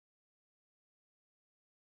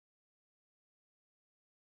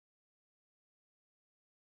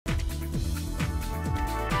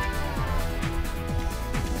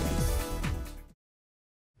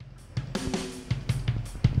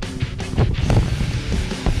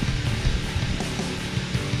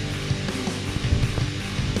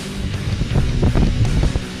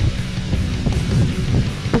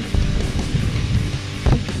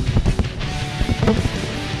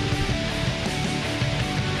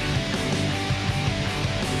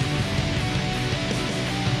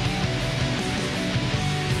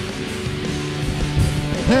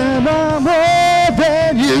more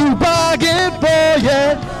than you bargained for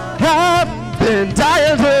yet. I've been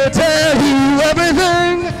dying to tell you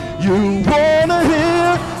everything you wanna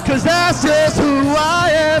hear, 'cause that's just who I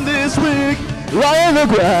am this week. Lying in the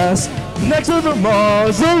grass next to the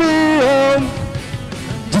mausoleum,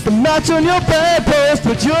 just a match on your bedpost,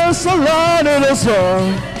 but just a line in a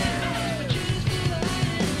song.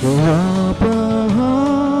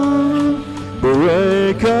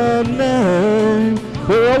 Break a name.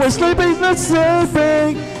 We're always sleeping, not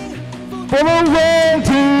sleeping for a long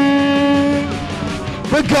team.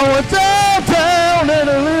 We're going down and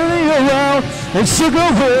a lily around, and sugar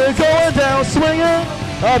we're going down swinging.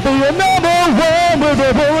 I'll be your number one with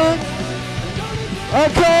a bullet. A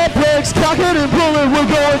complex, cocking and pulling. We're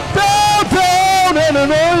going down and a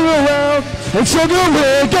lily around, and sugar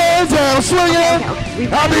we're going down swinging.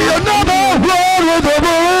 I'll be your number one with a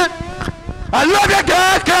bullet. I love your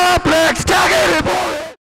God complex, cocking and pulling.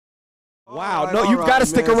 Wow, no, you've got to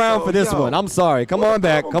stick around for this one. I'm sorry. Come on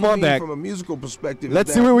back. Come on back. From a musical perspective.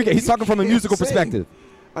 Let's see where we get. He's talking from a musical perspective.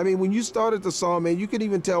 I mean, when you started the song, man, you could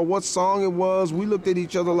even tell what song it was. We looked at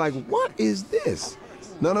each other like, what is this?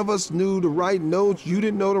 None of us knew the right notes. You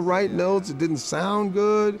didn't know the right notes. It didn't sound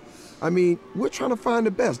good. I mean, we're trying to find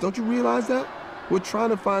the best. Don't you realize that? We're trying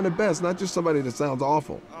to find the best, not just somebody that sounds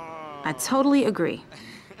awful. I totally agree.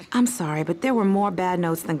 I'm sorry, but there were more bad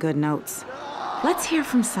notes than good notes. Let's hear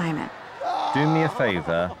from Simon. Do me a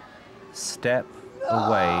favor, step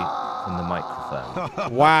away from the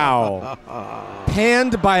microphone. Wow.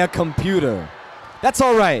 Panned by a computer. That's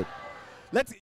all right. Let's